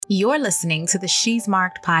You're listening to the She's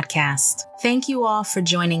Marked podcast. Thank you all for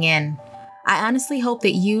joining in. I honestly hope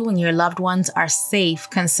that you and your loved ones are safe,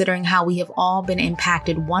 considering how we have all been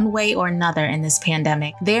impacted one way or another in this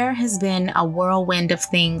pandemic. There has been a whirlwind of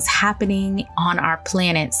things happening on our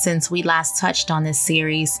planet since we last touched on this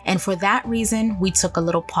series, and for that reason, we took a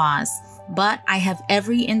little pause. But I have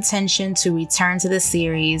every intention to return to the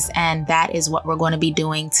series, and that is what we're going to be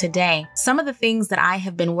doing today. Some of the things that I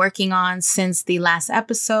have been working on since the last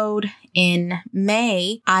episode: in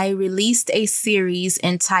May, I released a series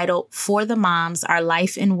entitled For the Moms, Our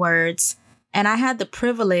Life in Words, and I had the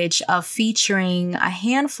privilege of featuring a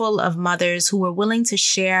handful of mothers who were willing to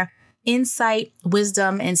share insight,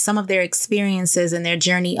 wisdom, and some of their experiences in their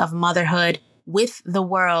journey of motherhood with the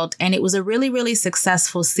world. And it was a really, really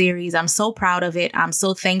successful series. I'm so proud of it. I'm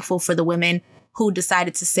so thankful for the women who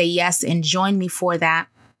decided to say yes and join me for that.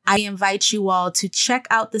 I invite you all to check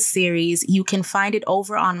out the series. You can find it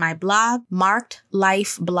over on my blog,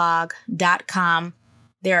 markedlifeblog.com.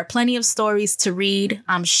 There are plenty of stories to read.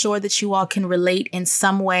 I'm sure that you all can relate in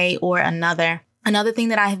some way or another. Another thing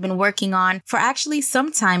that I have been working on for actually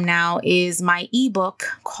some time now is my ebook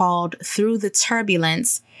called Through the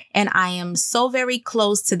Turbulence. And I am so very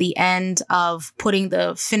close to the end of putting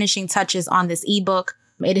the finishing touches on this ebook.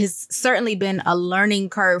 It has certainly been a learning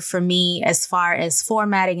curve for me as far as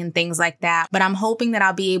formatting and things like that. But I'm hoping that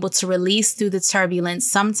I'll be able to release Through the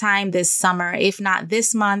Turbulence sometime this summer. If not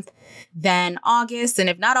this month, then August. And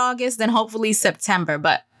if not August, then hopefully September.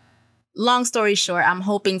 But long story short, I'm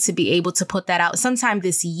hoping to be able to put that out sometime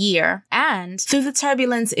this year. And Through the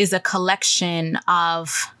Turbulence is a collection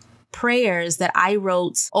of prayers that I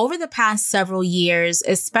wrote over the past several years,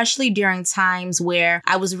 especially during times where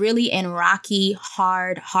I was really in rocky,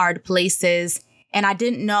 hard places, and I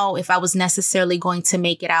didn't know if I was necessarily going to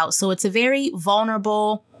make it out. So it's a very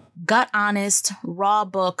vulnerable, gut honest, raw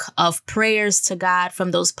book of prayers to God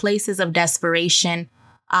from those places of desperation.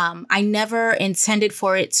 I never intended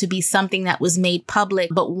for it to be something that was made public,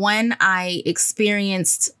 but when I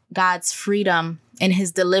experienced God's freedom and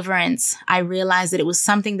his deliverance, I realized that it was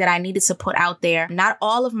something that I needed to put out there. Not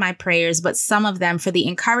all of my prayers, but some of them for the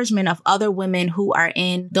encouragement of other women who are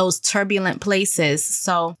in those turbulent places.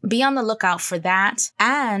 So be on the lookout for that.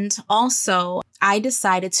 And also, I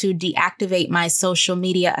decided to deactivate my social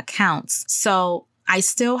media accounts. So I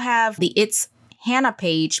still have the It's Hannah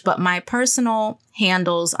page, but my personal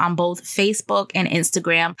handles on both Facebook and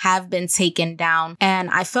Instagram have been taken down.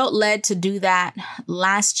 And I felt led to do that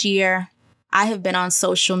last year. I have been on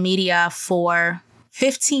social media for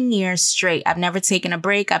 15 years straight. I've never taken a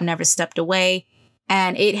break. I've never stepped away.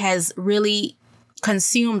 And it has really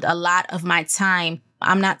consumed a lot of my time.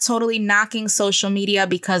 I'm not totally knocking social media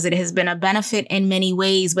because it has been a benefit in many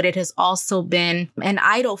ways, but it has also been an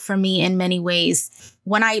idol for me in many ways.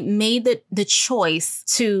 When I made the choice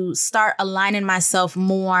to start aligning myself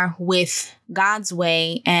more with God's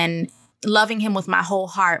way and loving him with my whole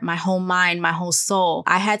heart, my whole mind, my whole soul,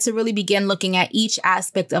 I had to really begin looking at each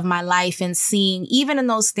aspect of my life and seeing, even in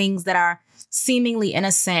those things that are seemingly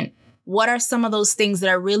innocent, what are some of those things that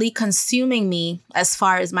are really consuming me as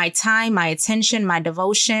far as my time, my attention, my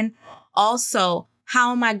devotion? Also,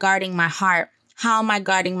 how am I guarding my heart? How am I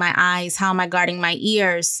guarding my eyes? How am I guarding my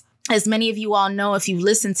ears? As many of you all know, if you've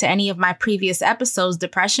listened to any of my previous episodes,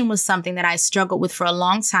 depression was something that I struggled with for a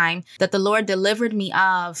long time, that the Lord delivered me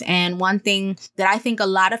of. And one thing that I think a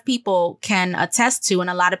lot of people can attest to,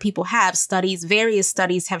 and a lot of people have, various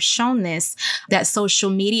studies have shown this, that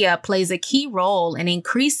social media plays a key role in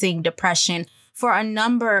increasing depression for a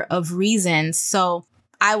number of reasons. So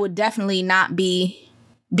I would definitely not be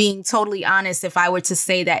being totally honest if I were to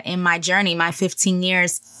say that in my journey, my 15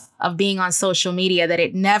 years of being on social media, that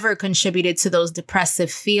it never contributed to those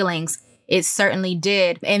depressive feelings. It certainly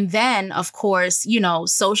did. And then, of course,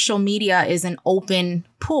 social media is an open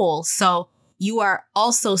pool. So you are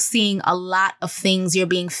also seeing a lot of things. You're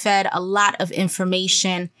being fed a lot of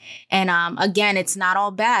information. And again, it's not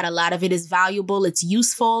all bad. A lot of it is valuable. It's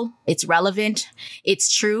useful. It's relevant.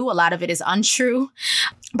 It's true. A lot of it is untrue.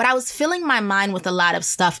 But I was filling my mind with a lot of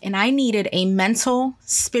stuff, and I needed a mental,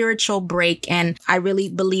 spiritual break. And I really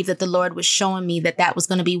believe that the Lord was showing me that that was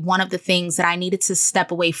going to be one of the things that I needed to step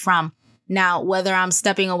away from. Now, whether I'm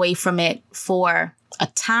stepping away from it for a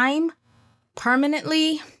time,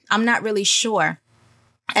 permanently, I'm not really sure.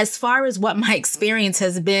 As far as what my experience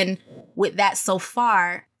has been with that so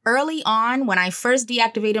far, early on, when I first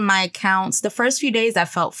deactivated my accounts, the first few days I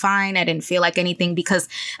felt fine. I didn't feel like anything because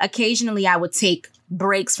occasionally I would take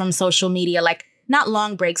breaks from social media, like not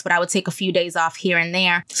long breaks, but I would take a few days off here and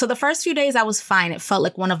there. So the first few days I was fine. It felt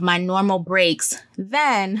like one of my normal breaks.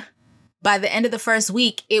 Then By the end of the first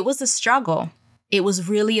week, it was a struggle. It was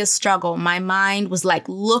really a struggle. My mind was like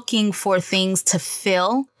looking for things to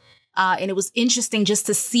fill. And it was interesting just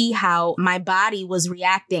to see how my body was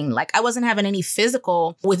reacting. Like I wasn't having any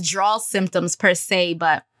physical withdrawal symptoms per se,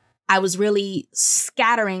 but I was really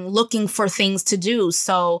scattering, looking for things to do.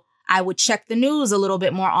 So I would check the news a little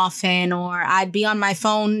bit more often, or I'd be on my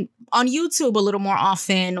phone on YouTube a little more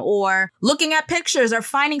often, or looking at pictures or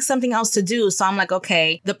finding something else to do. So I'm like,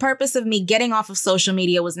 okay, the purpose of me getting off of social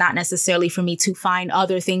media was not necessarily for me to find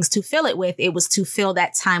other things to fill it with. It was to fill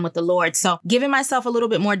that time with the Lord. So giving myself a little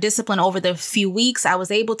bit more discipline over the few weeks, I was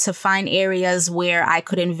able to find areas where I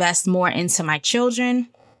could invest more into my children,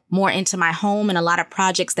 more into my home and a lot of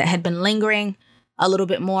projects that had been lingering, a little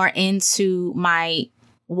bit more into my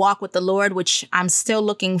walk with the Lord, which I'm still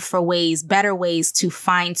looking for ways, better ways to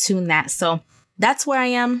fine tune that. So that's where I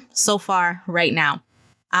am so far right now.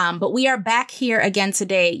 But we are back here again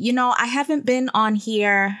today. You know, I haven't been on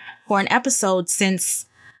here for an episode since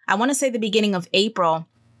I want to say the beginning of April.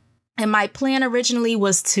 And my plan originally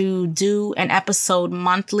was to do an episode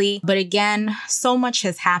monthly. But again, so much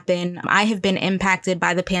has happened. I have been impacted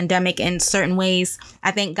by the pandemic in certain ways.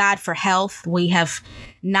 I thank God for health. We have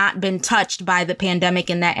not been touched by the pandemic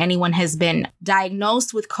in that anyone has been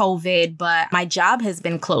diagnosed with COVID, but my job has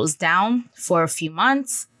been closed down for a few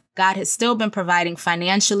months. God has still been providing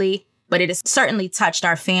financially, but it has certainly touched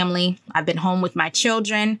our family. I've been home with my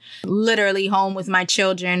children, literally home with my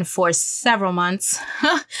children for several months,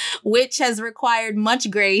 which has required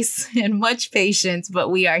much grace and much patience, but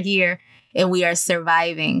we are here and we are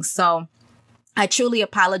surviving. So I truly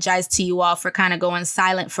apologize to you all for kind of going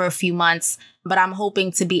silent for a few months, but I'm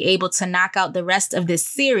hoping to be able to knock out the rest of this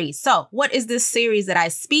series. So what is this series that I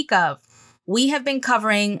speak of? We have been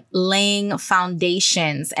covering laying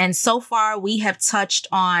foundations, and so far we have touched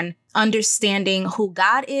on understanding who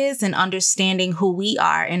God is and understanding who we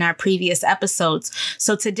are in our previous episodes.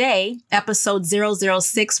 So today, episode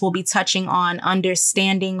 006 will be touching on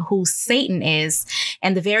understanding who Satan is.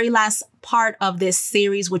 And the very last part of this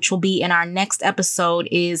series, which will be in our next episode,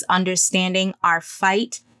 is understanding our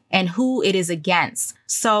fight and who it is against.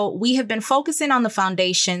 So we have been focusing on the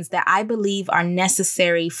foundations that I believe are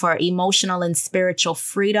necessary for emotional and spiritual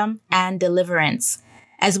freedom and deliverance.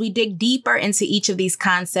 As we dig deeper into each of these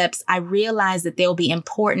concepts, I realize that they'll be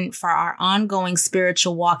important for our ongoing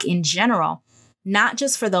spiritual walk in general, not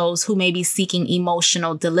just for those who may be seeking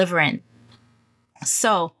emotional deliverance.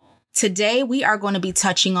 So today we are going to be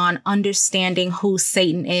touching on understanding who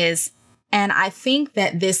Satan is. And I think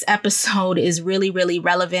that this episode is really, really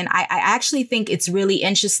relevant. I actually think it's really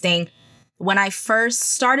interesting. When I first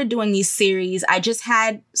started doing these series, I just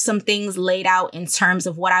had some things laid out in terms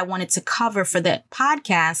of what I wanted to cover for the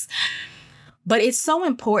podcast. But it's so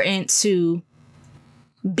important to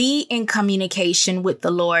be in communication with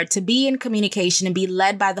the Lord, to be in communication and be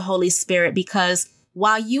led by the Holy Spirit, because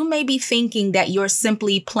while you may be thinking that you're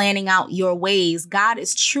simply planning out your ways, God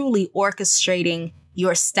is truly orchestrating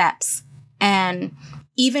your steps. And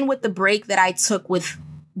even with the break that I took with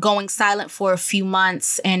going silent for a few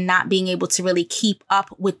months and not being able to really keep up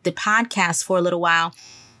with the podcast for a little while,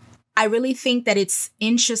 I really think that it's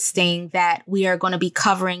interesting that we are going to be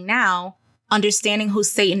covering now understanding who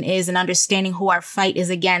Satan is and understanding who our fight is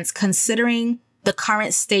against, considering the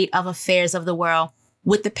current state of affairs of the world,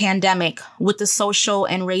 with the pandemic, with the social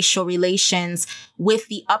and racial relations, with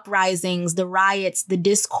the uprisings, the riots, the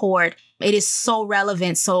discord. It is so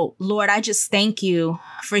relevant. So, Lord, I just thank you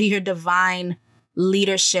for your divine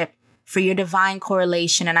leadership, for your divine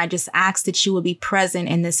correlation. And I just ask that you would be present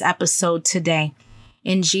in this episode today.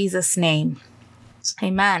 In Jesus' name,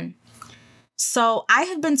 amen. So I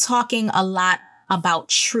have been talking a lot about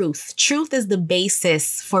truth. Truth is the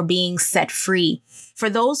basis for being set free. For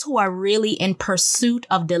those who are really in pursuit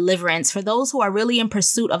of deliverance, for those who are really in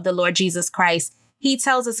pursuit of the Lord Jesus Christ, he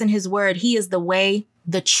tells us in his word, he is the way,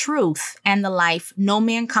 the truth, and the life. No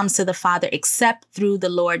man comes to the Father except through the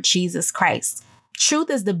Lord Jesus Christ. Truth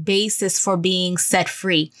is the basis for being set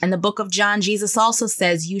free. In the book of John, Jesus also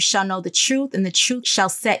says, you shall know the truth, and the truth shall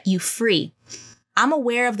set you free. I'm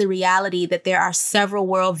aware of the reality that there are several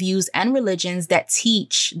worldviews and religions that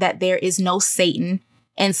teach that there is no Satan,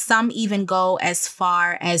 and some even go as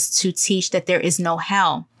far as to teach that there is no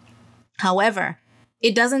hell. However,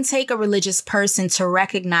 it doesn't take a religious person to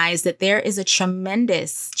recognize that there is a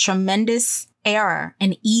tremendous error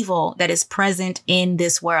and evil that is present in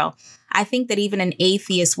this world. I think that even an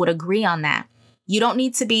atheist would agree on that. You don't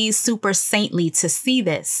need to be super saintly to see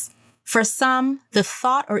this. For some, the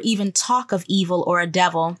thought or even talk of evil or a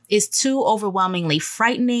devil is too overwhelmingly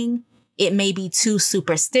frightening. It may be too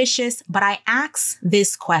superstitious, but I ask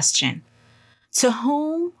this question. To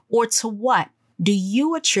whom or to what do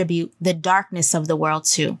you attribute the darkness of the world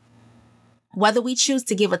to? Whether we choose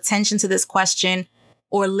to give attention to this question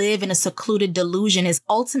or live in a secluded delusion is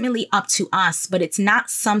ultimately up to us, but it's not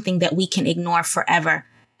something that we can ignore forever.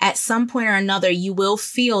 At some point or another, you will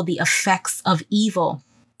feel the effects of evil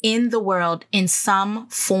in the world in some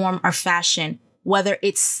form or fashion, whether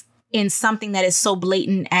it's in something that is so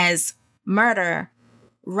blatant as murder,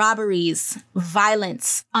 robberies,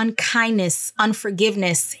 violence, unkindness,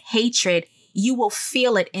 unforgiveness, hatred. You will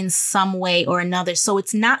feel it in some way or another. So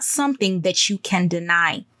it's not something that you can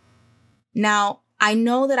deny. Now, I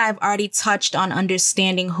know that I've already touched on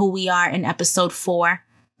understanding who we are in episode 4,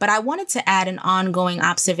 but I wanted to add an ongoing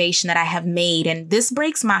observation that I have made, and this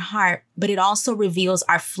breaks my heart, but it also reveals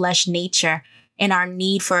our flesh nature and our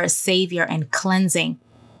need for a savior and cleansing.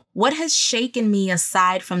 What has shaken me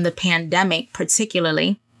aside from the pandemic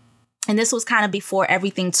particularly, and this was kind of before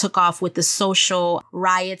everything took off with the social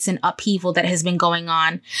riots and upheaval that has been going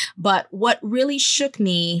on, but what really shook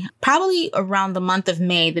me probably around the month of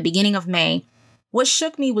May, the beginning of May, what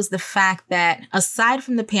shook me was the fact that aside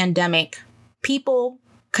from the pandemic, people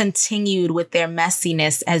continued with their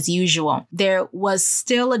messiness as usual. There was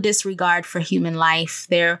still a disregard for human life.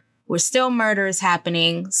 There were still murders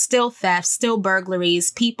happening, still thefts, still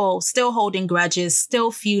burglaries, people still holding grudges,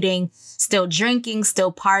 still feuding, still drinking,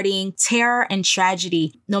 still partying. Terror and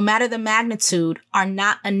tragedy, no matter the magnitude, are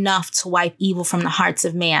not enough to wipe evil from the hearts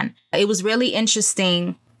of man. It was really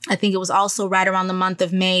interesting. I think it was also right around the month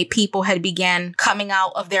of May, people had began coming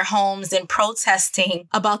out of their homes and protesting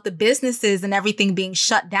about the businesses and everything being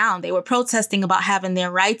shut down. They were protesting about having their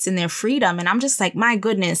rights and their freedom. And I'm just like, my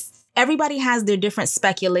goodness, everybody has their different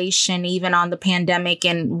speculation, even on the pandemic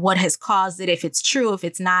and what has caused it, if it's true, if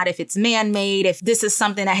it's not, if it's man-made, if this is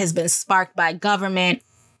something that has been sparked by government.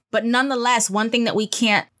 But nonetheless, one thing that we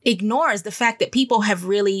can't ignore is the fact that people have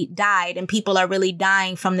really died and people are really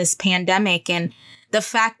dying from this pandemic. And the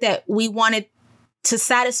fact that we wanted to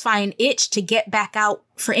satisfy an itch to get back out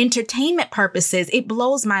for entertainment purposes, it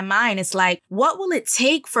blows my mind. It's like, what will it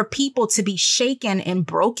take for people to be shaken and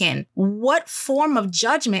broken? What form of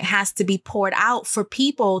judgment has to be poured out for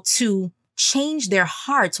people to change their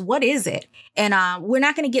hearts? What is it? And we're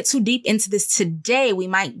not going to get too deep into this today. We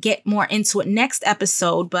might get more into it next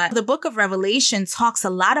episode. But the book of Revelation talks a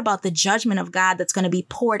lot about the judgment of God that's going to be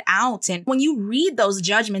poured out. And when you read those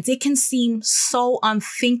judgments, it can seem so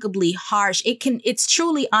unthinkably harsh. It's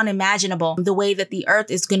truly unimaginable the way that the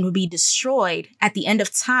earth is going to be destroyed at the end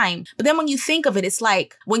of time. But then when you think of it, it's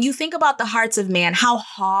like when you think about the hearts of man, how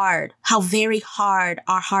very hard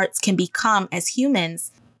our hearts can become as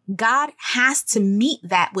humans. God has to meet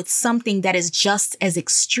that with something that is just as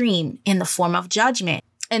extreme in the form of judgment.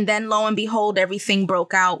 And then lo and behold, everything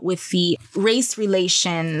broke out with the race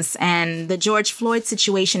relations and the George Floyd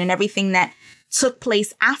situation and everything that took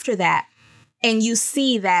place after that. And you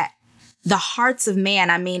see that the hearts of man,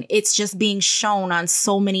 it's just being shown on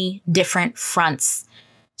so many different fronts.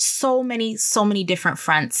 So many different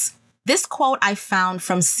fronts. This quote I found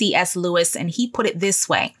from C.S. Lewis, and he put it this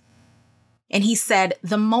way. And he said,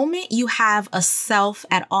 the moment you have a self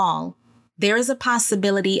at all, there is a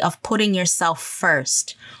possibility of putting yourself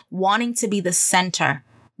first, wanting to be the center,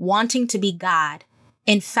 wanting to be God.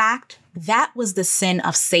 In fact, that was the sin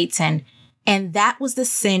of Satan, and that was the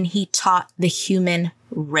sin he taught the human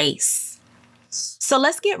race. So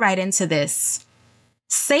let's get right into this.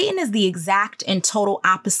 Satan is the exact and total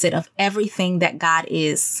opposite of everything that God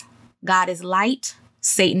is. God is light,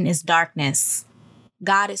 Satan is darkness.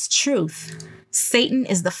 God is truth. Satan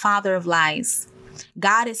is the father of lies.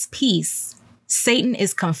 God is peace. Satan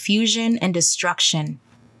is confusion and destruction.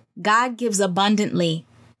 God gives abundantly.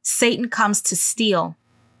 Satan comes to steal.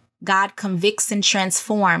 God convicts and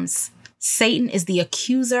transforms. Satan is the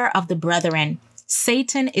accuser of the brethren.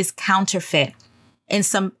 Satan is counterfeit. And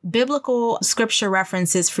some biblical scripture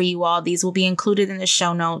references for you all. These will be included in the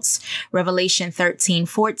show notes. Revelation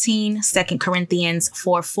 13:14, 2 Corinthians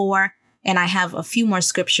 4:4. And I have a few more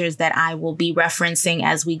scriptures that I will be referencing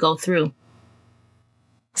as we go through.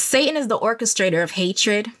 Satan is the orchestrator of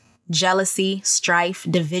hatred, jealousy, strife,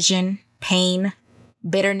 division, pain,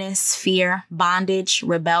 bitterness, fear, bondage,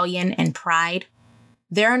 rebellion, and pride.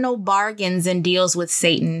 There are no bargains and deals with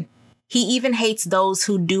Satan. He even hates those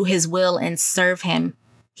who do his will and serve him.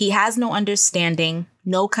 He has no understanding,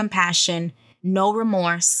 no compassion, no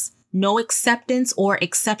remorse, no acceptance or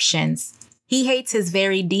exceptions. He hates his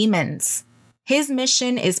very demons. His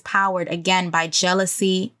mission is powered again by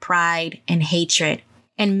jealousy, pride, and hatred.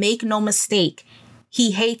 And make no mistake,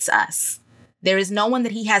 he hates us. There is no one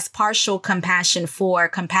that he has partial compassion for.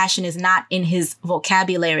 Compassion is not in his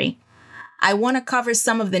vocabulary. I want to cover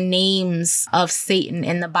some of the names of Satan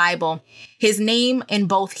in the Bible. His name in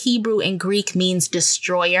both Hebrew and Greek means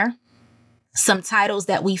destroyer. Some titles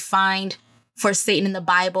that we find for Satan in the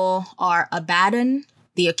Bible are Abaddon,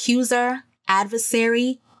 the accuser,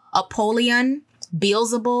 adversary, Apollyon,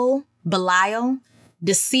 Beelzebul, Belial,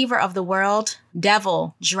 deceiver of the world,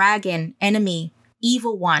 devil, dragon, enemy,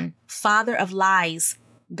 evil one, father of lies,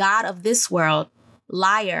 God of this world,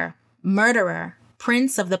 liar, murderer,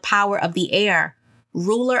 prince of the power of the air,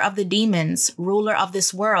 ruler of the demons, ruler of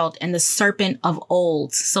this world, and the serpent of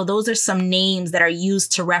old. So those are some names that are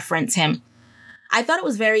used to reference him. I thought it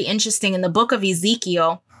was very interesting. In the book of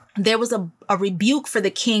Ezekiel, there was a rebuke for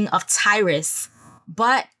the king of Tyrus.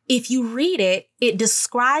 But if you read it, it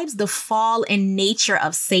describes the fall and nature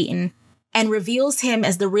of Satan and reveals him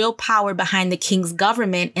as the real power behind the king's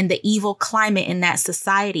government and the evil climate in that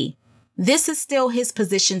society. This is still his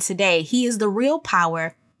position today. He is the real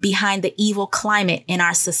power behind the evil climate in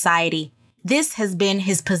our society. This has been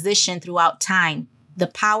his position throughout time, the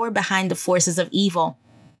power behind the forces of evil.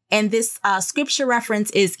 And this scripture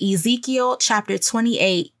reference is Ezekiel chapter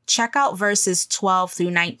 28. Check out verses 12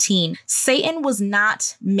 through 19. Satan was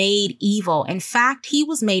not made evil. In fact, he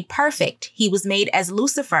was made perfect. He was made as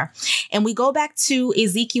Lucifer. And we go back to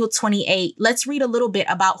Ezekiel 28. Let's read a little bit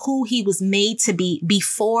about who he was made to be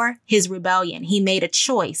before his rebellion. He made a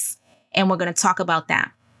choice, and we're going to talk about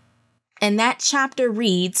that. And that chapter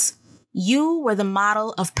reads, "You were the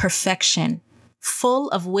model of perfection, full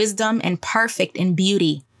of wisdom and perfect in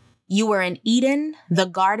beauty. You were in Eden, the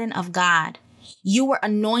garden of God. You were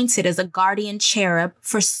anointed as a guardian cherub,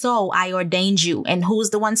 for so I ordained you." And who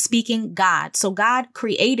is the one speaking? God. So God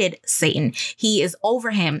created Satan. He is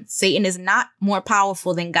over him. Satan is not more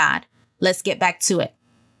powerful than God. Let's get back to it.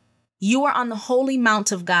 "You were on the holy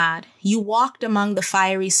mount of God. You walked among the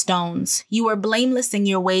fiery stones. You were blameless in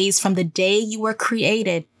your ways from the day you were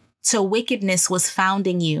created, till wickedness was found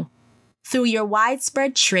in you. Through your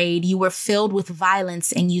widespread trade, you were filled with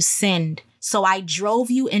violence and you sinned. So I drove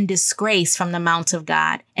you in disgrace from the mount of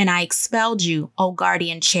God, and I expelled you, O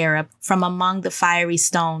guardian cherub, from among the fiery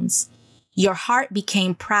stones. Your heart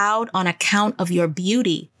became proud on account of your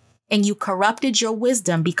beauty, and you corrupted your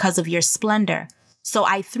wisdom because of your splendor. So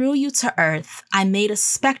I threw you to earth. I made a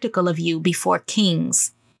spectacle of you before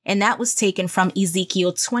kings." And that was taken from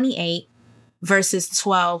Ezekiel 28, verses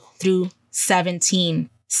 12 through 17.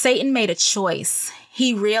 Satan made a choice.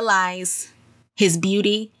 He realized his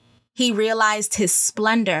beauty. He realized his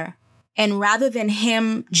splendor. And rather than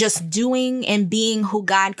him just doing and being who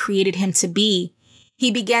God created him to be,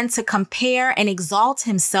 he began to compare and exalt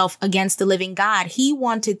himself against the living God. He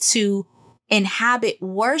wanted to inhabit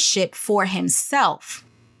worship for himself.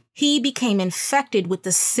 He became infected with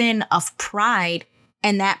the sin of pride.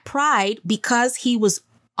 And that pride, because he was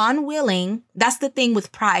unwilling, that's the thing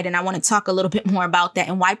with pride. And I want to talk a little bit more about that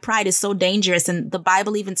and why pride is so dangerous. And the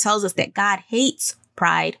Bible even tells us that God hates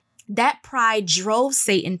pride. That pride drove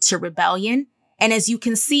Satan to rebellion. And as you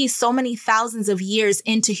can see, so many thousands of years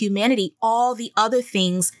into humanity, all the other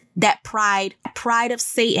things that pride of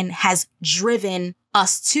Satan has driven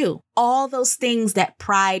us to, all those things that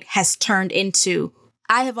pride has turned into.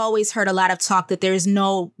 I have always heard a lot of talk that there is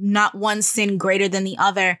not one sin greater than the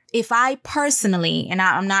other. If I personally, and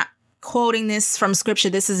I'm not quoting this from scripture,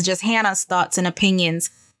 this is just Hannah's thoughts and opinions.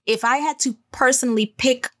 If I had to personally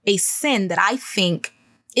pick a sin that I think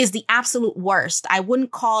is the absolute worst, I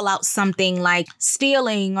wouldn't call out something like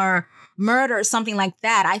stealing or murder or something like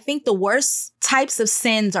that. I think the worst types of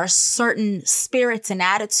sins are certain spirits and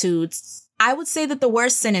attitudes. I would say that the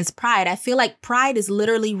worst sin is pride. I feel like pride is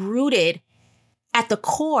literally rooted at the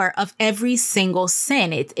core of every single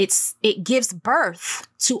sin. It gives birth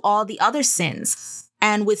to all the other sins.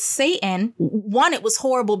 And with Satan, one, it was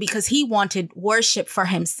horrible because he wanted worship for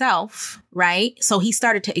himself, right? So he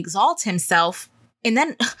started to exalt himself. And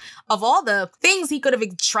then of all the things he could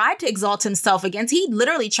have tried to exalt himself against, he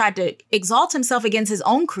literally tried to exalt himself against his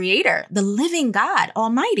own creator, the living God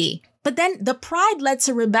Almighty. But then the pride led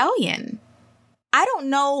to rebellion. I don't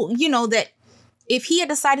know, that if he had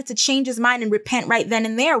decided to change his mind and repent right then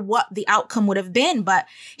and there, what the outcome would have been. But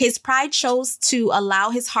his pride chose to allow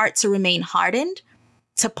his heart to remain hardened,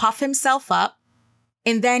 to puff himself up.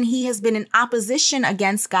 And then he has been in opposition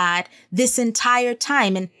against God this entire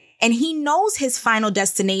time. And he knows his final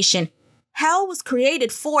destination. Hell was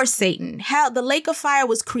created for Satan. Hell, the lake of fire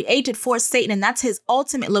was created for Satan. And that's his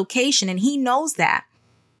ultimate location. And he knows that.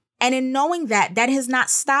 And in knowing that, that has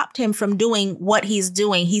not stopped him from doing what he's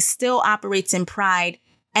doing. He still operates in pride.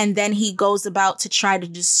 And then he goes about to try to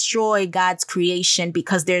destroy God's creation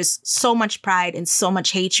because there's so much pride and so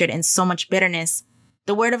much hatred and so much bitterness.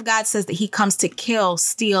 The word of God says that he comes to kill,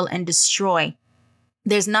 steal, and destroy.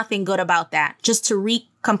 There's nothing good about that, just to wreak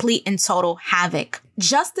complete and total havoc.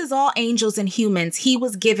 Just as all angels and humans, he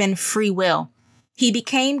was given free will. He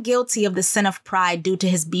became guilty of the sin of pride due to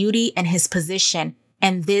his beauty and his position,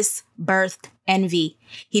 and this birthed envy.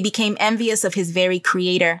 He became envious of his very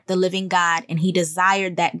creator, the living God, and he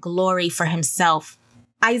desired that glory for himself.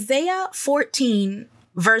 Isaiah 14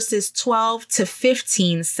 verses 12 to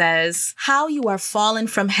 15 says, "How you are fallen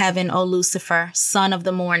from heaven, O Lucifer, son of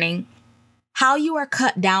the morning. How you are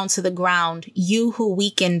cut down to the ground, you who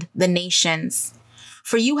weakened the nations.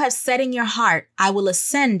 For you have said in your heart, I will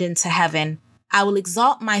ascend into heaven. I will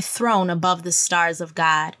exalt my throne above the stars of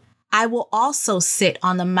God. I will also sit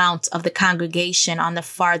on the mount of the congregation on the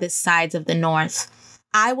farthest sides of the north.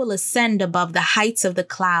 I will ascend above the heights of the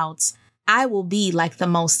clouds. I will be like the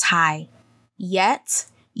Most High. Yet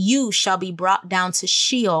you shall be brought down to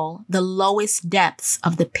Sheol, the lowest depths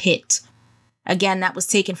of the pit." Again, that was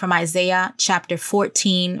taken from Isaiah chapter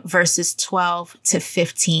 14, verses 12 to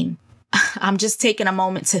 15. I'm just taking a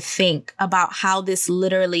moment to think about how this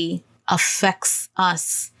literally affects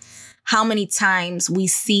us. How many times we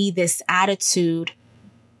see this attitude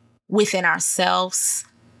within ourselves,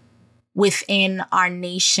 within our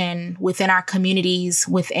nation, within our communities,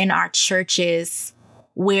 within our churches,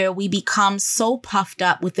 where we become so puffed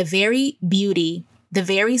up with the very beauty, the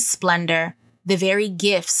very splendor, the very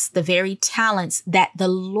gifts, the very talents that the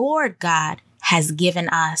Lord God has given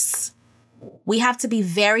us. We have to be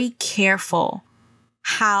very careful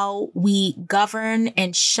how we govern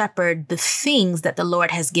and shepherd the things that the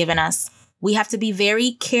Lord has given us. We have to be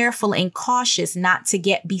very careful and cautious not to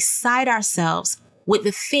get beside ourselves with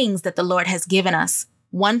the things that the Lord has given us.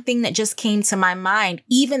 One thing that just came to my mind,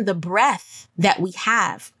 even the breath that we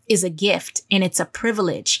have is a gift and it's a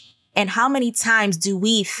privilege. And how many times do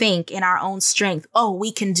we think in our own strength, oh,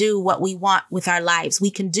 we can do what we want with our lives.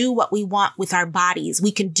 We can do what we want with our bodies.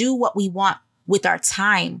 We can do what we want with our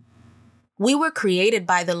time. We were created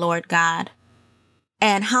by the Lord God.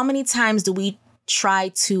 And how many times do we try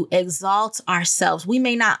to exalt ourselves? We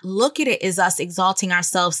may not look at it as us exalting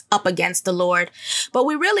ourselves up against the Lord, but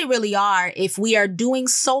we really, really are if we are doing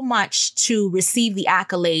so much to receive the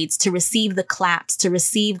accolades, to receive the claps, to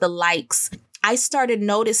receive the likes. I started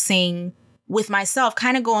noticing with myself,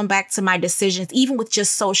 kind of going back to my decisions, even with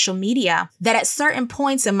just social media, that at certain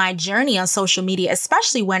points in my journey on social media,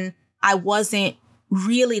 especially when I wasn't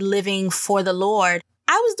really living for the Lord,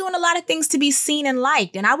 I was doing a lot of things to be seen and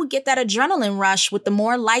liked. And I would get that adrenaline rush with the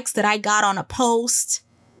more likes that I got on a post,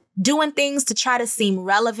 doing things to try to seem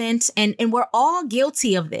relevant. And we're all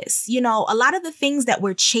guilty of this. You know, a lot of the things that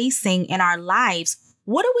we're chasing in our lives,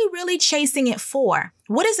 what are we really chasing it for?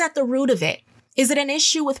 What is at the root of it? Is it an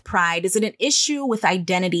issue with pride? Is it an issue with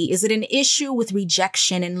identity? Is it an issue with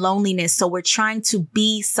rejection and loneliness? So we're trying to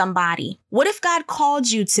be somebody. What if God called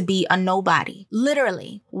you to be a nobody?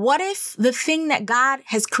 Literally. What if the thing that God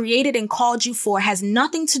has created and called you for has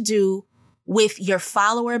nothing to do with your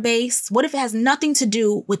follower base? What if it has nothing to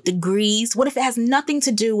do with degrees? What if it has nothing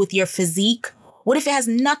to do with your physique? What if it has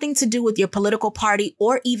nothing to do with your political party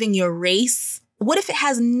or even your race? What if it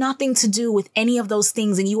has nothing to do with any of those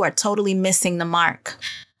things and you are totally missing the mark?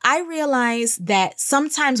 I realize that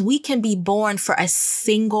sometimes we can be born for a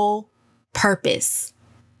single purpose.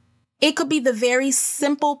 It could be the very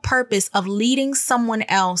simple purpose of leading someone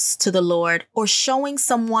else to the Lord or showing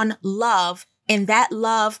someone love, and that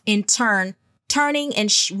love in turn turning and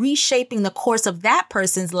reshaping the course of that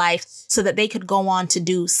person's life so that they could go on to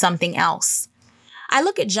do something else. I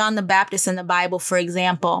look at John the Baptist in the Bible, for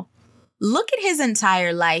example. Look at his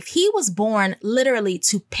entire life. He was born literally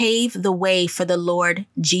to pave the way for the Lord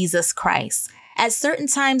Jesus Christ. At certain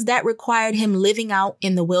times, that required him living out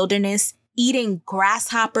in the wilderness, eating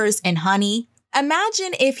grasshoppers and honey.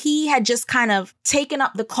 Imagine if he had just kind of taken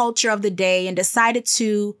up the culture of the day and decided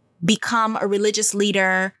to become a religious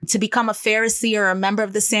leader, to become a Pharisee or a member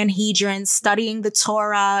of the Sanhedrin, studying the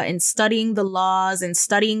Torah and studying the laws and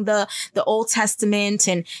studying the Old Testament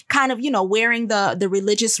and kind of, wearing the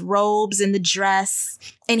religious robes and the dress.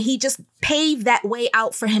 And he just paved that way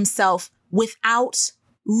out for himself without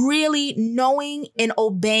really knowing and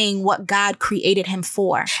obeying what God created him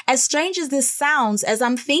for. As strange as this sounds, as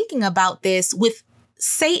I'm thinking about this with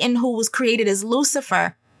Satan, who was created as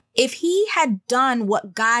Lucifer, if he had done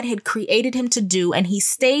what God had created him to do and he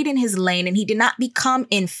stayed in his lane and he did not become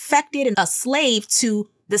infected and a slave to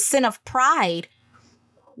the sin of pride,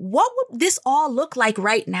 what would this all look like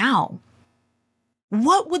right now?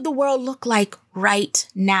 What would the world look like right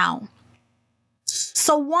now?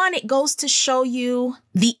 So one, it goes to show you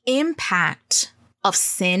the impact of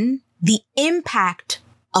sin, the impact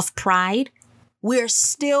of pride, we're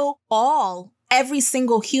still every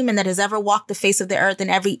single human that has ever walked the face of the earth and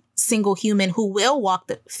every single human who will walk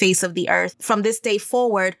the face of the earth from this day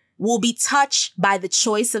forward will be touched by the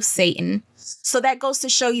choice of Satan. So that goes to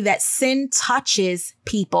show you that sin touches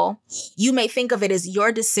people. You may think of it as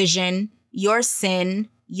your decision, your sin,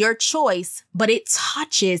 your choice, but it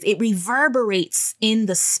reverberates in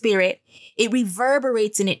the spirit. It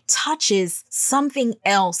reverberates and it touches something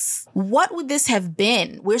else. What would this have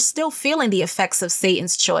been? We're still feeling the effects of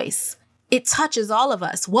Satan's choice. It touches all of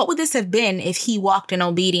us. What would this have been if he walked in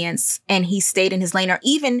obedience and he stayed in his lane, or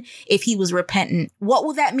even if he was repentant? What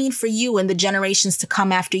will that mean for you and the generations to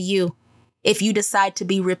come after you if you decide to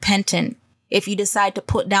be repentant, if you decide to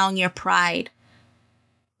put down your pride?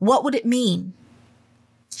 What would it mean?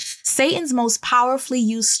 Satan's most powerfully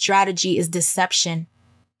used strategy is deception.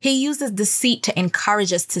 He uses deceit to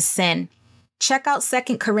encourage us to sin. Check out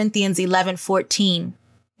 2 Corinthians 11:14.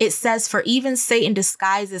 It says, "For even Satan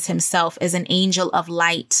disguises himself as an angel of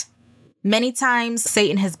light." Many times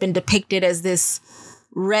Satan has been depicted as this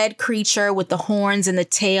red creature with the horns and the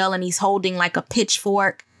tail, and he's holding like a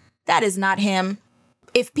pitchfork. That is not him.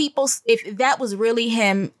 If that was really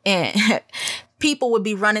him, people would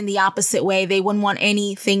be running the opposite way. They wouldn't want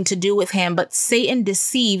anything to do with him. But Satan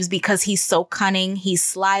deceives because he's so cunning. He's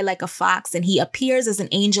sly like a fox, and he appears as an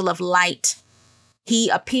angel of light. He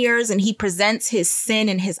appears and he presents his sin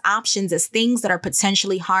and his options as things that are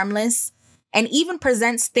potentially harmless, and even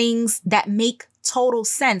presents things that make total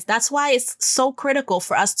sense. That's why it's so critical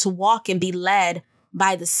for us to walk and be led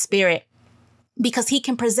by the Spirit, because he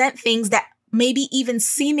can present things that maybe even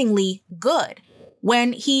seemingly good.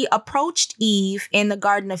 When he approached Eve in the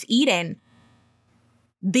Garden of Eden,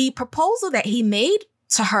 the proposal that he made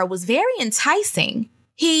to her was very enticing.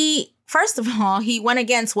 First of all, he went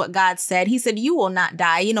against what God said. He said, "You will not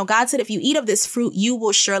die." God said, "If you eat of this fruit, you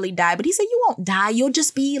will surely die." But he said, "You won't die. You'll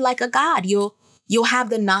just be like a God. You'll have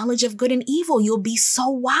the knowledge of good and evil. You'll be so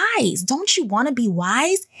wise. Don't you want to be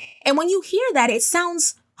wise?" And when you hear that, it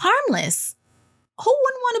sounds harmless. Who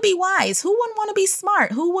wouldn't want to be wise? Who wouldn't want to be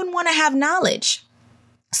smart? Who wouldn't want to have knowledge?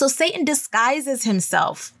 So Satan disguises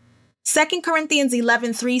himself. 2 Corinthians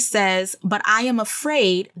 11:3 says, "But I am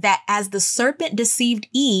afraid that as the serpent deceived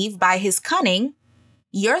Eve by his cunning,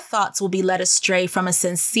 your thoughts will be led astray from a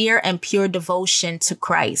sincere and pure devotion to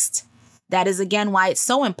Christ." That is again why it's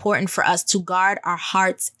so important for us to guard our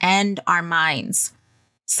hearts and our minds.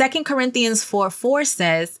 2 Corinthians 4:4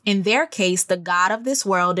 says, "In their case, the god of this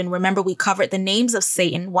world," and remember we covered the names of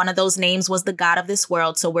Satan. One of those names was the god of this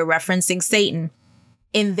world, so we're referencing Satan.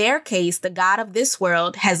 "In their case, the god of this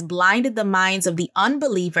world has blinded the minds of the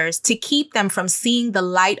unbelievers to keep them from seeing the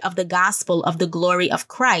light of the gospel of the glory of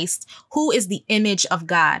Christ, who is the image of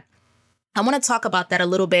God." I want to talk about that a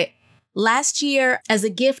little bit. Last year, as a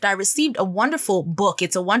gift, I received a wonderful book.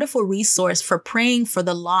 It's a wonderful resource for praying for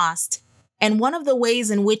the lost. And one of the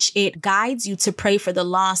ways in which it guides you to pray for the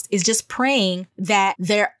lost is just praying that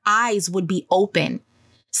their eyes would be open.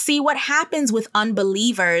 See, what happens with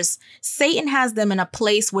unbelievers, Satan has them in a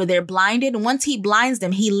place where they're blinded. And once he blinds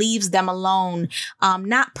them, he leaves them alone.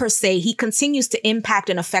 Not per se. He continues to impact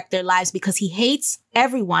and affect their lives because he hates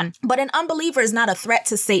everyone. But an unbeliever is not a threat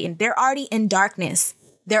to Satan. They're already in darkness.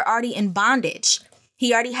 They're already in bondage.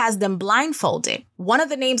 He already has them blindfolded. One of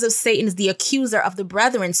the names of Satan is the accuser of the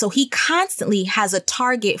brethren. So he constantly has a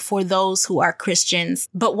target for those who are Christians.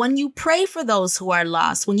 But when you pray for those who are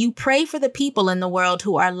lost, when you pray for the people in the world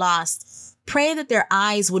who are lost, pray that their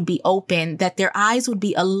eyes would be open, that their eyes would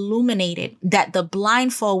be illuminated, that the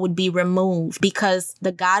blindfold would be removed, because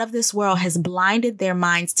the god of this world has blinded their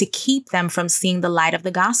minds to keep them from seeing the light of the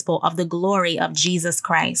gospel of the glory of Jesus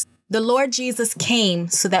Christ. The Lord Jesus came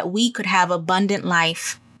so that we could have abundant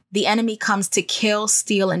life. The enemy comes to kill,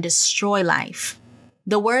 steal, and destroy life.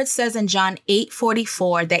 The word says in John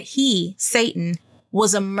 8:44 that he, Satan,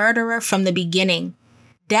 was a murderer from the beginning.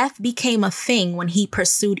 Death became a thing when he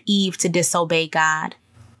pursued Eve to disobey God.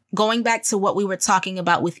 Going back to what we were talking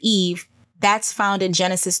about with Eve, that's found in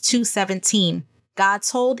Genesis 2:17. God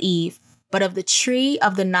told Eve, "But of the tree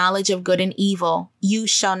of the knowledge of good and evil, you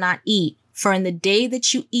shall not eat. For in the day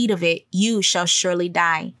that you eat of it, you shall surely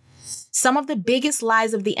die." Some of the biggest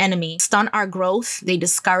lies of the enemy stunt our growth. They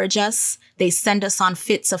discourage us. They send us on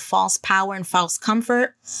fits of false power and false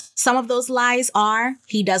comfort. Some of those lies are,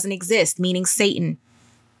 he doesn't exist, meaning Satan.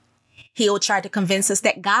 He'll try to convince us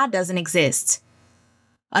that God doesn't exist.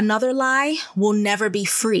 Another lie, we'll never be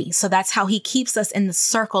free. So that's how he keeps us in the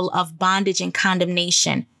circle of bondage and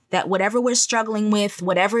condemnation, that whatever we're struggling with,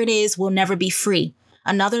 whatever it is, we'll never be free.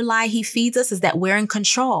 Another lie he feeds us is that we're in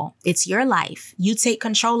control. It's your life. You take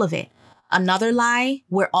control of it. Another lie,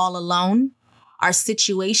 we're all alone. Our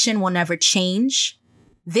situation will never change.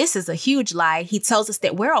 This is a huge lie. He tells us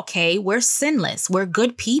that we're okay. We're sinless. We're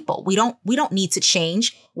good people. We don't need to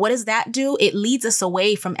change. What does that do? It leads us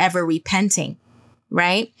away from ever repenting,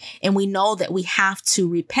 right? And we know that we have to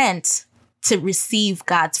repent to receive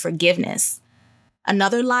God's forgiveness.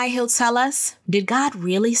 Another lie he'll tell us, did God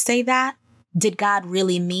really say that? Did God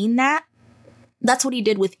really mean that? That's what he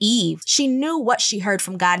did with Eve. She knew what she heard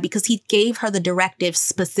from God because he gave her the directives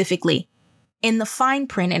specifically. In the fine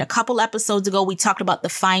print, and a couple episodes ago, we talked about the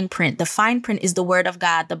fine print. The fine print is the word of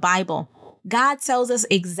God, the Bible. God tells us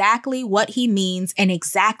exactly what he means and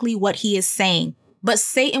exactly what he is saying. But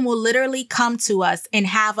Satan will literally come to us and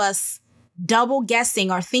have us double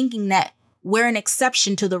guessing or thinking that we're an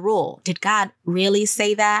exception to the rule. Did God really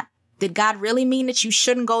say that? Did God really mean that you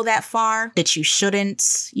shouldn't go that far? That you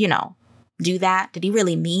shouldn't, do that? Did he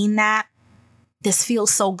really mean that? This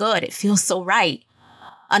feels so good. It feels so right.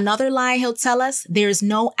 Another lie he'll tell us, there's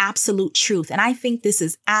no absolute truth. And I think this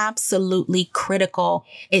is absolutely critical,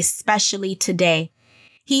 especially today.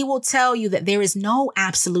 He will tell you that there is no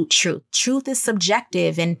absolute truth. Truth is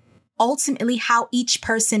subjective and ultimately how each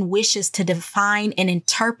person wishes to define and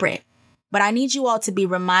interpret. But I need you all to be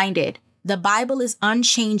reminded, the Bible is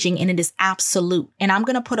unchanging and it is absolute. And I'm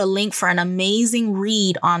going to put a link for an amazing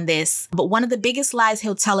read on this. But one of the biggest lies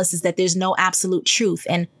he'll tell us is that there's no absolute truth.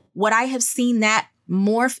 And what I have seen that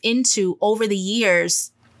morph into over the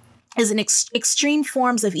years is an extreme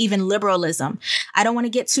forms of even liberalism. I don't want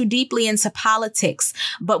to get too deeply into politics,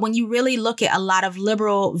 but when you really look at a lot of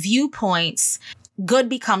liberal viewpoints, good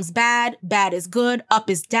becomes bad, bad is good, up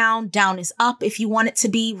is down, down is up if you want it to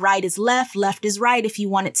be, right is left, left is right if you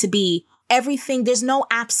want it to be. Everything, there's no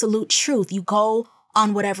absolute truth. You go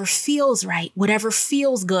on whatever feels right, whatever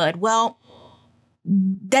feels good. Well,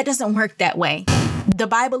 that doesn't work that way. The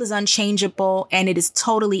Bible is unchangeable and it is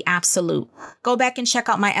totally absolute. Go back and check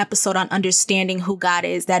out my episode on understanding who God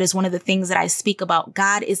is. That is one of the things that I speak about.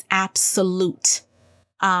 God is absolute.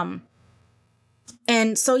 And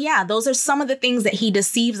so, those are some of the things that he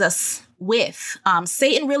deceives us with.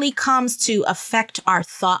 Satan really comes to affect our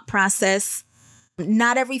thought process.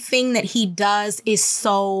 Not everything that he does is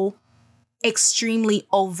so extremely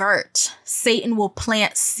overt. Satan will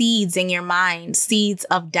plant seeds in your mind, seeds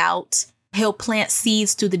of doubt. He'll plant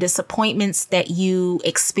seeds through the disappointments that you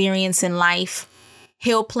experience in life.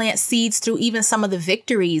 He'll plant seeds through even some of the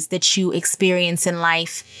victories that you experience in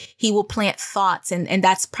life. He will plant thoughts. And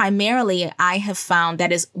that's primarily, I have found,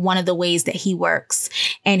 that is one of the ways that he works.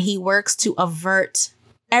 And he works to avert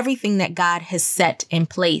everything that God has set in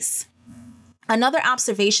place. Another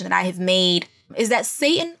observation that I have made is that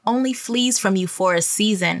Satan only flees from you for a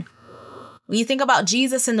season. When you think about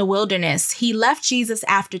Jesus in the wilderness, he left Jesus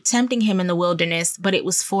after tempting him in the wilderness, but it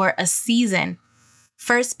was for a season.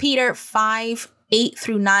 1 Peter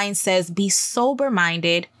 5:8-9 says, "Be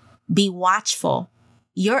sober-minded, be watchful.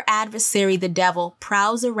 Your adversary, the devil,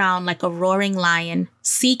 prowls around like a roaring lion,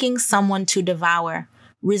 seeking someone to devour.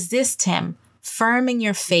 Resist him, firm in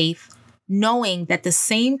your faith, knowing that the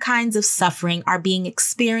same kinds of suffering are being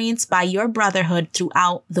experienced by your brotherhood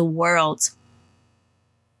throughout the world."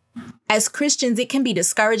 As Christians, it can be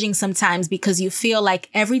discouraging sometimes because you feel like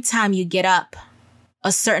every time you get up,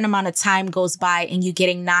 a certain amount of time goes by and you're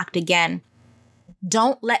getting knocked again.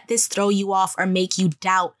 Don't let this throw you off or make you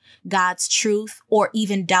doubt God's truth or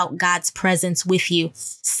even doubt God's presence with you.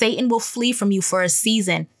 Satan will flee from you for a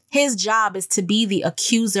season. His job is to be the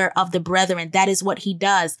accuser of the brethren. That is what he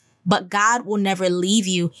does. But God will never leave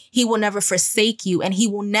you. He will never forsake you, and he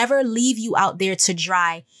will never leave you out there to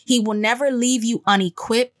dry. He will never leave you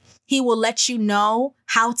unequipped. He will let you know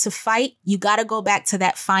how to fight. You got to go back to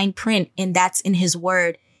that fine print, and that's in his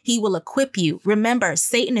word. He will equip you. Remember,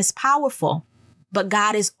 Satan is powerful, but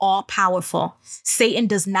God is all powerful. Satan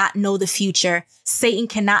does not know the future. Satan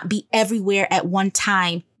cannot be everywhere at one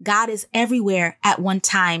time. God is everywhere at one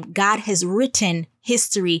time. God has written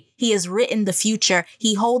history. He has written the future.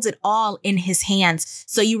 He holds it all in his hands.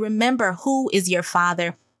 So you remember who is your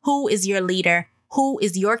father, who is your leader, who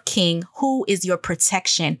is your king, who is your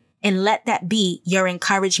protection, and let that be your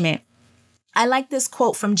encouragement. I like this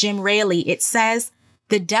quote from Jim Raley. It says,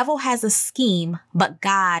 "The devil has a scheme, but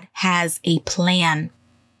God has a plan."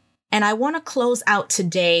 And I want to close out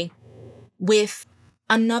today with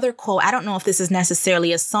another quote. I don't know if this is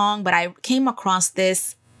necessarily a song, but I came across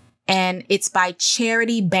this, and it's by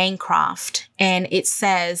Charity Bancroft. And it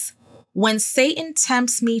says, "When Satan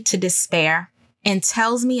tempts me to despair and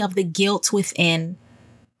tells me of the guilt within,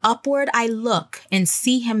 upward I look and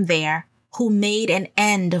see him there, who made an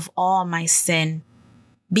end of all my sin.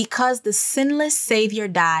 Because the sinless Savior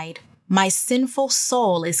died, my sinful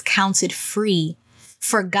soul is counted free.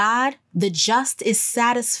 For God, the just, is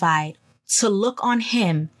satisfied to look on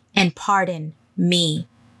him and pardon me.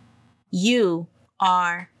 You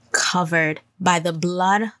are covered by the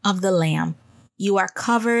blood of the Lamb. You are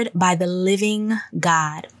covered by the living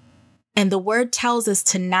God. And the word tells us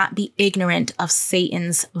to not be ignorant of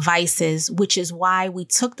Satan's vices, which is why we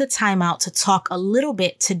took the time out to talk a little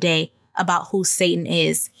bit today about who Satan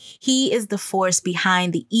is. He is the force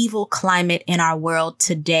behind the evil climate in our world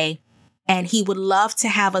today. And he would love to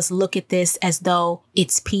have us look at this as though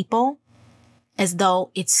it's people, as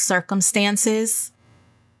though it's circumstances.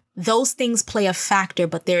 Those things play a factor,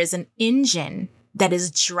 but there is an engine that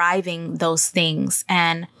is driving those things.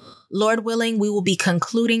 And Lord willing, we will be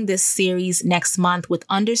concluding this series next month with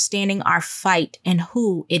understanding our fight and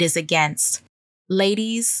who it is against.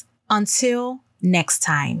 Ladies, until next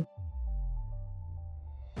time.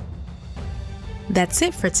 That's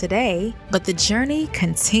it for today, but the journey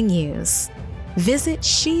continues. Visit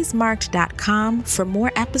shesmarked.com for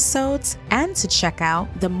more episodes and to check out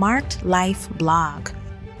the Marked Life blog.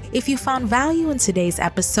 If you found value in today's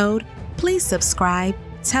episode, please subscribe,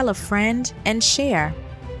 tell a friend, and share.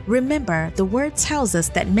 Remember, the word tells us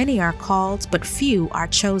that many are called, but few are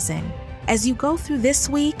chosen. As you go through this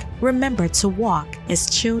week, remember to walk as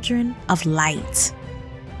children of light.